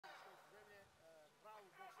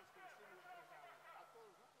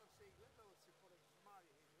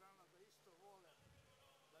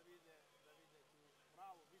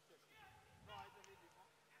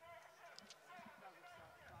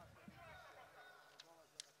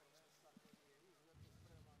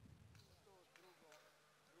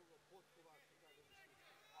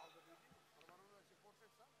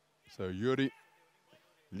So Yuri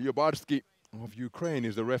Lyobarsky of Ukraine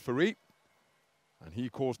is the referee, and he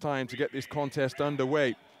calls time to get this contest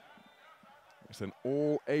underway. It's an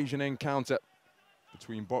all-Asian encounter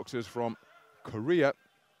between boxers from Korea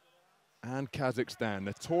and Kazakhstan.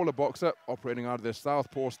 The taller boxer operating out of the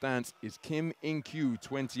southpaw stance is Kim Inkyu,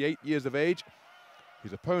 28 years of age.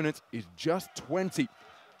 His opponent is just 20,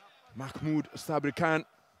 Makhmud Sabyrkhan.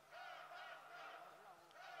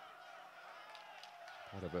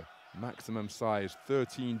 Part of a maximum size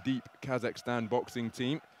 13 deep Kazakhstan boxing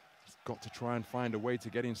team. He's got to try and find a way to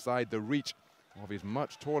get inside the reach of his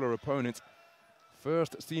much taller opponent.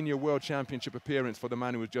 First senior world championship appearance for the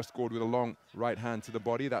man who has just scored with a long right hand to the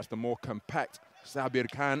body. That's the more compact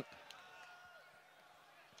Sabyrkhan.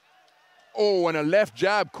 Oh, and a left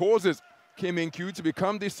jab causes Kim Inkyu to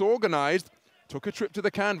become disorganized. Took a trip to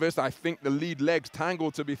the canvas. I think the lead legs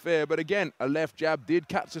tangled, to be fair, but again, a left jab did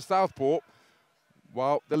catch the southpaw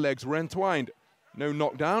while the legs were entwined. No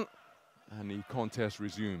knockdown, and the contest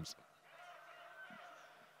resumes.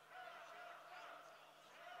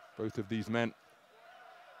 Both of these men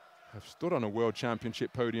have stood on a world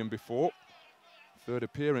championship podium before. Third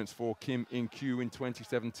appearance for Kim Inkyu in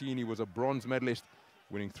 2017. He was a bronze medalist,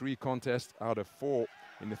 winning 3 contests out of 4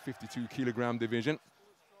 in the 52-kilogram division.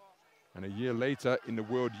 And a year later, in the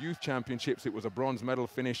World Youth Championships, it was a bronze medal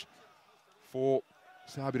finish for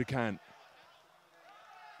Sabyrkhan.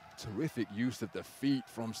 Terrific use of the feet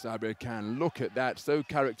from Sabyrkhan. Look at that, so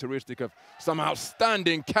characteristic of some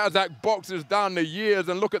outstanding Kazakh boxers down the years.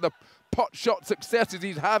 And look at the pot shot successes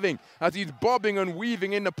he's having as he's bobbing and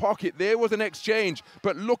weaving in the pocket. There was an exchange,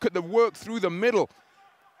 but look at the work through the middle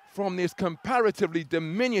from this comparatively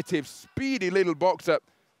diminutive, speedy little boxer.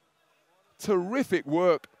 Terrific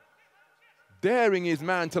work. Daring his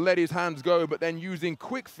man to let his hands go, but then using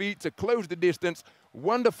quick feet to close the distance.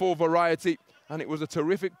 Wonderful variety. And it was a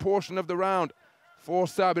terrific portion of the round for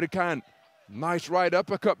Sabyrkhan. Nice right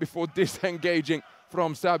uppercut before disengaging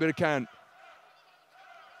from Sabyrkhan.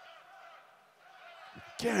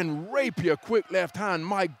 Again, rapier, quick left hand.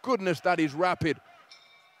 My goodness, that is rapid.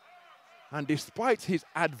 And despite his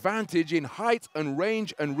advantage in height and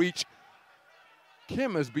range and reach,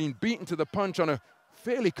 Kim has been beaten to the punch on a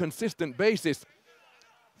fairly consistent basis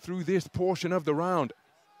through this portion of the round.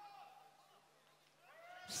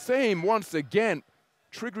 Same once again.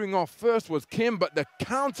 Triggering off first was Kim, but the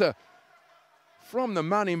counter from the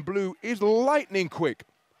man in blue is lightning quick.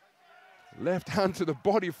 Left hand to the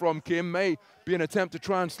body from Kim may be an attempt to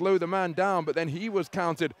try and slow the man down, but then he was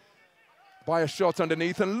countered by a shot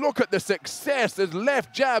underneath. And look at the success as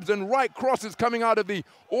left jabs and right crosses coming out of the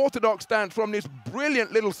orthodox stance from this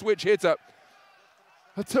brilliant little switch hitter.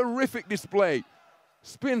 A terrific display.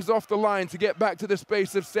 Spins off the line to get back to the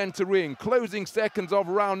space of center ring. Closing seconds of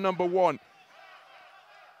round number 1.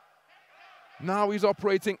 Now he's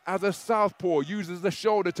operating as a southpaw. Uses the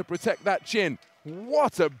shoulder to protect that chin.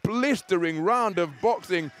 What a blistering round of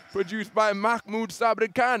boxing produced by Makhmud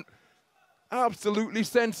Sabyrkhan. Absolutely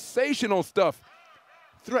sensational stuff.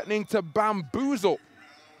 Threatening to bamboozle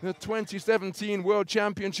the 2017 World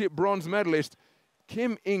Championship bronze medalist.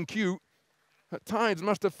 Kim Inkyu at times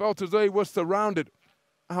must have felt as though he was surrounded.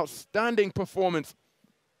 Outstanding performance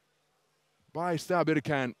by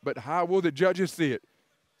Sabyrkhan, but how will the judges see it?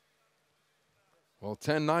 Well,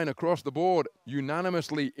 10-9 across the board,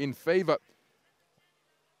 unanimously in favor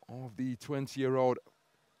of the 20-year-old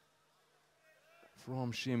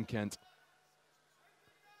from Shymkent.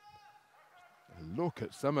 Look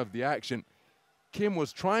at some of the action. Kim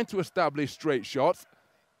was trying to establish straight shots,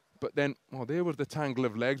 but then, well, there was the tangle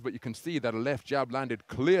of legs, but you can see that a left jab landed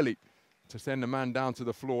clearly to send the man down to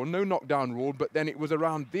the floor. No knockdown ruled, but then it was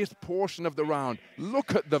around this portion of the round.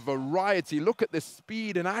 Look at the variety, look at the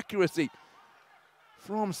speed and accuracy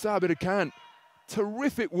from Sabyrkhan.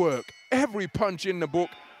 Terrific work, every punch in the book.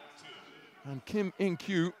 And Kim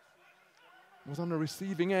Inkyu was on the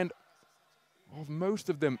receiving end of most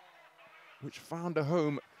of them, which found a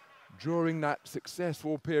home during that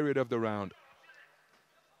successful period of the round.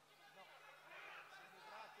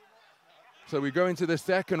 So we go into the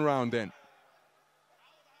second round then.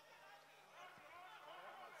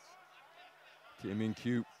 Kim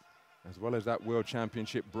Inkyu, as well as that World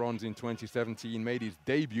Championship bronze in 2017, made his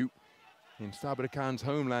debut in Sabyrkhan's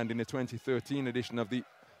homeland in the 2013 edition of the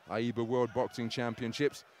AIBA World Boxing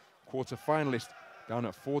Championships. Quarter-finalist down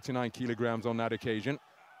at 49 kilograms on that occasion.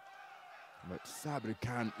 But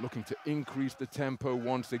Sabyrkhan looking to increase the tempo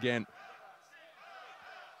once again.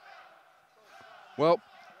 Well,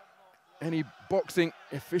 any boxing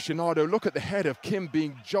aficionado, look at the head of Kim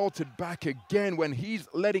being jolted back again when he's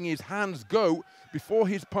letting his hands go before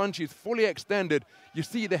his punch is fully extended. You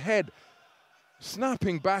see the head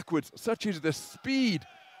snapping backwards. Such is the speed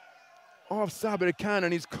of Sabyrkhan,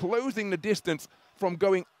 and he's closing the distance from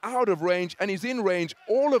going out of range, and he's in range.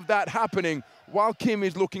 All of that happening while Kim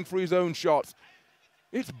is looking for his own shots.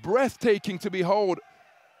 It's breathtaking to behold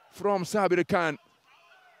from Sabyrkhan,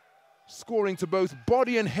 scoring to both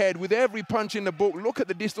body and head with every punch in the book. Look at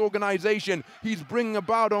the disorganization he's bringing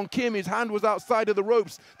about on Kim. His hand was outside of the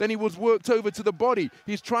ropes, then he was worked over to the body.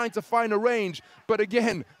 He's trying to find a range, but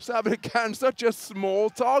again, Sabyrkhan, such a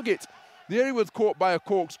small target. There he was caught by a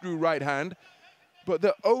corkscrew right hand, but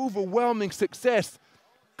the overwhelming success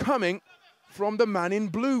coming from the man in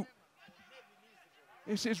blue.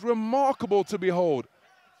 This is remarkable to behold.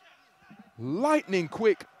 Lightning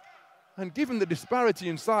quick. And given the disparity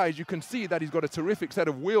in size, you can see that he's got a terrific set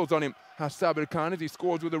of wheels on him, has Sabyrkhan, as he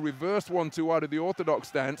scores with a reverse 1-2 out of the orthodox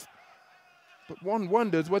stance. But one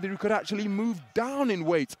wonders whether he could actually move down in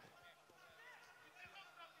weight.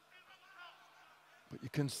 But you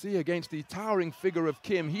can see against the towering figure of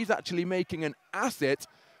Kim, he's actually making an asset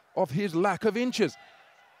of his lack of inches,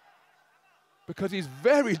 because he's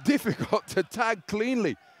very difficult to tag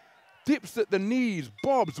cleanly. Dips at the knees,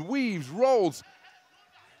 bobs, weaves, rolls.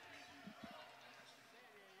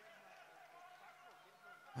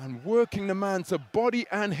 And working the man to body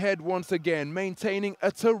and head once again, maintaining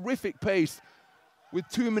a terrific pace. With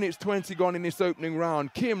 2 minutes 20 gone in this opening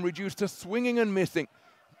round, Kim reduced to swinging and missing.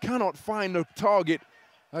 Cannot find a target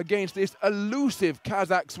against this elusive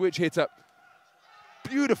Kazakh switch hitter.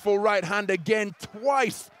 Beautiful right hand again,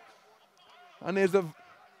 twice. And there's a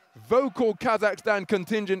vocal Kazakhstan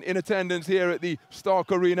contingent in attendance here at the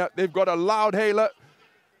Stark Arena. They've got a loud hailer.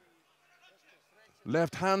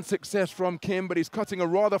 Left hand success from Kim, but he's cutting a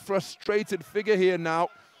rather frustrated figure here now.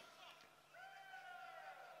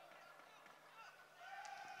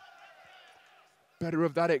 Better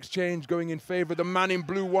of that exchange going in favor of the man in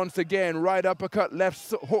blue once again. Right uppercut,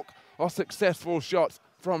 left hook are successful shots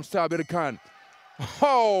from Sabyrkhan.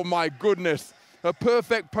 Oh my goodness. A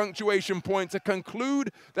perfect punctuation point to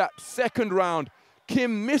conclude that second round.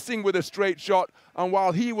 Kim missing with a straight shot, and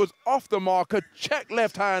while he was off the mark, a check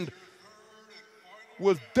left hand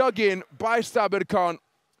was dug in by Sabyrkhan,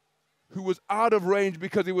 who was out of range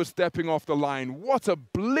because he was stepping off the line. What a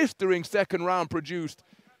blistering second round produced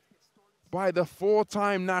by the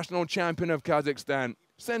four-time national champion of Kazakhstan.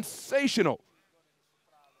 Sensational.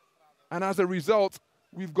 And as a result,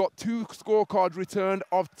 we've got 2 scorecards returned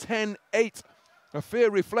of 10-8. A fair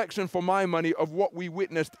reflection for my money of what we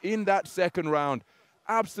witnessed in that second round.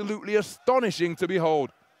 Absolutely astonishing to behold.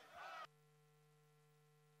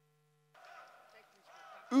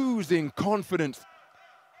 Oozing confidence,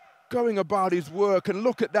 going about his work, and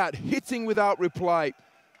look at that, hitting without reply.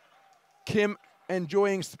 Kim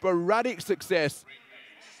enjoying sporadic success,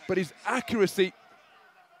 but his accuracy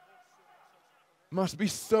must be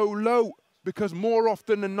so low, because more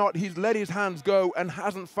often than not, he's let his hands go and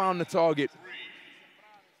hasn't found the target.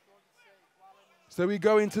 So we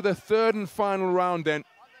go into the third and final round then,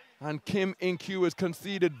 and Kim Inkyu has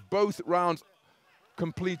conceded both rounds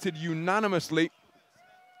completed unanimously.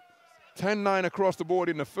 10-9 across the board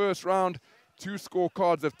in the first round, 2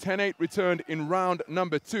 scorecards of 10-8 returned in round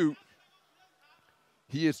number 2.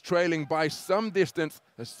 He is trailing by some distance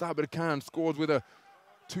as Sabyrkhan scores with a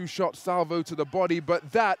 2-shot salvo to the body,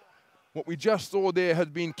 but that, what we just saw there, has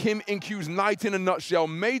been Kim Inkyu's night in a nutshell,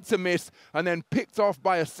 made to miss and then picked off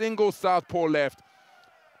by a single southpaw left.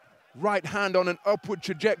 Right hand on an upward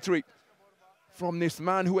trajectory from this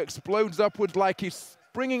man who explodes upwards like he's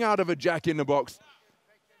springing out of a jack-in-the-box.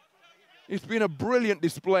 It's been a brilliant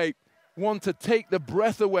display, one to take the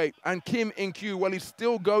breath away, and Kim Inkyu, well, he's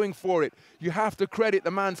still going for it. You have to credit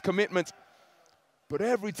the man's commitment. But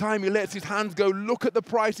every time he lets his hands go, look at the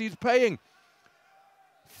price he's paying.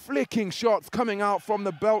 Flicking shots coming out from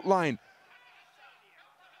the belt line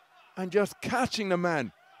and just catching the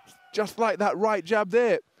man, just like that right jab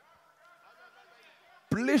there.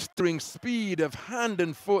 Blistering speed of hand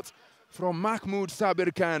and foot from Makhmud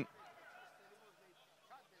Sabyrkhan.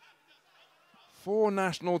 4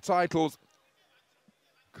 national titles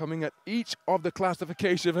coming at each of the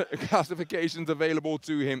classifications available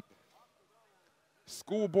to him.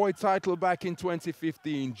 Schoolboy title back in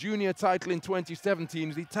 2015, junior title in 2017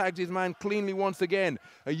 as he tags his man cleanly once again.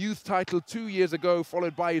 A youth title 2 years ago,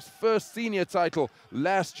 followed by his first senior title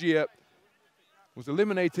last year. was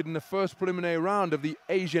eliminated in the first preliminary round of the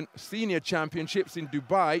Asian Senior Championships in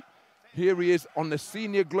Dubai. Here he is on the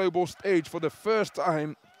senior global stage for the first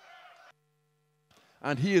time.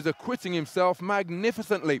 And he is acquitting himself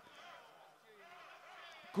magnificently.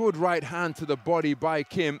 Good right hand to the body by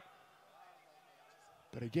Kim.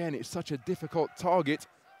 But again, it's such a difficult target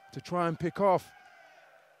to try and pick off.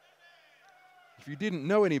 If you didn't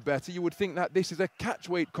know any better, you would think that this is a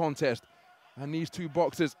catchweight contest. And these two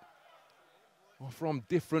boxers are from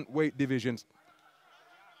different weight divisions.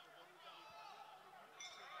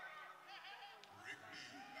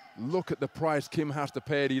 Look at the price Kim has to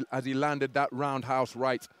pay as he landed that roundhouse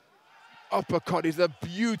right. Uppercut is a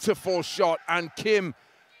beautiful shot, and Kim,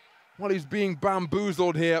 well, he's being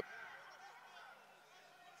bamboozled here.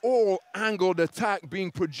 All angled attack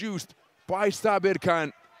being produced by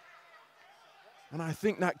Sabyrkhan. And I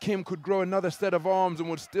think that Kim could grow another set of arms and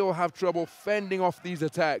would still have trouble fending off these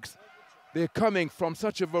attacks. They're coming from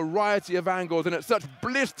such a variety of angles and at such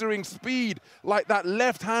blistering speed, like that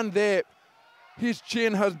left hand there. His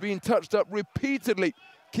chin has been touched up repeatedly,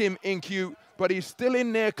 Kim Inkyu, but he's still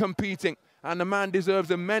in there competing, and the man deserves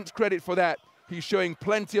immense credit for that. He's showing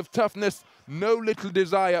plenty of toughness, no little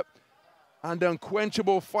desire, and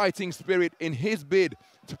unquenchable fighting spirit in his bid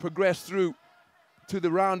to progress through to the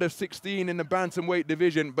round of 16 in the bantamweight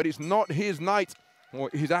division. But it's not his night, or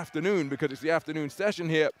his afternoon, because it's the afternoon session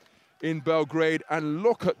here in Belgrade. And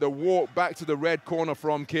look at the walk back to the red corner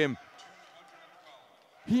from Kim.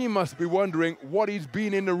 He must be wondering what he's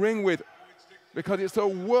been in the ring with, because it's a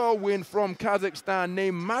whirlwind from Kazakhstan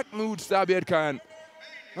named Makhmud Sabyrkhan.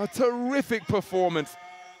 A terrific performance,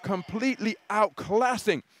 completely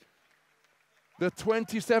outclassing the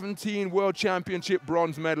 2017 World Championship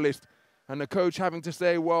bronze medalist. And the coach having to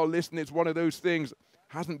say, well, listen, it's one of those things.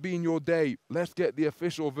 Hasn't been your day. Let's get the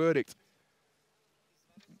official verdict.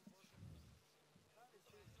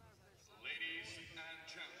 Ladies and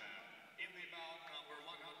gentlemen, in the bout number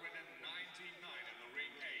 199 in the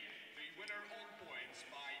ring A, the winner on points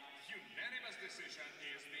by unanimous decision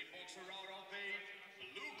is the boxer out of the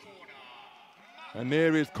blue corner. And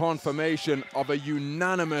there is confirmation of a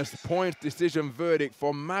unanimous points decision verdict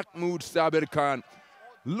for Makhmud Sabyrkhan.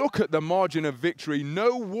 Look at the margin of victory.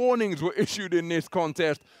 No warnings were issued in this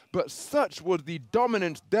contest, but such was the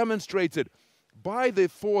dominance demonstrated by the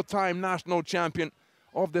four-time national champion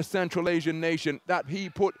of the Central Asian nation that he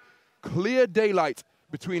put clear daylight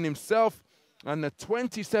between himself and the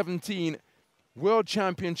 2017 World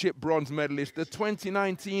Championship bronze medalist, the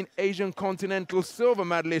 2019 Asian Continental silver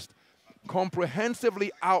medalist,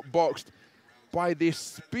 comprehensively outboxed by this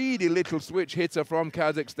speedy little switch hitter from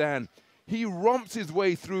Kazakhstan. He romps his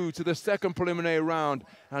way through to the second preliminary round,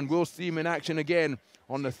 and we'll see him in action again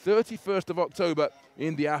on the 31st of October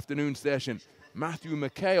in the afternoon session. Matthew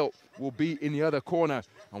McHale will be in the other corner,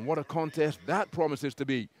 and what a contest that promises to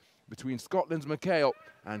be between Scotland's McHale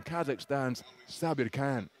and Kazakhstan's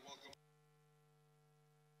Sabyrkhan.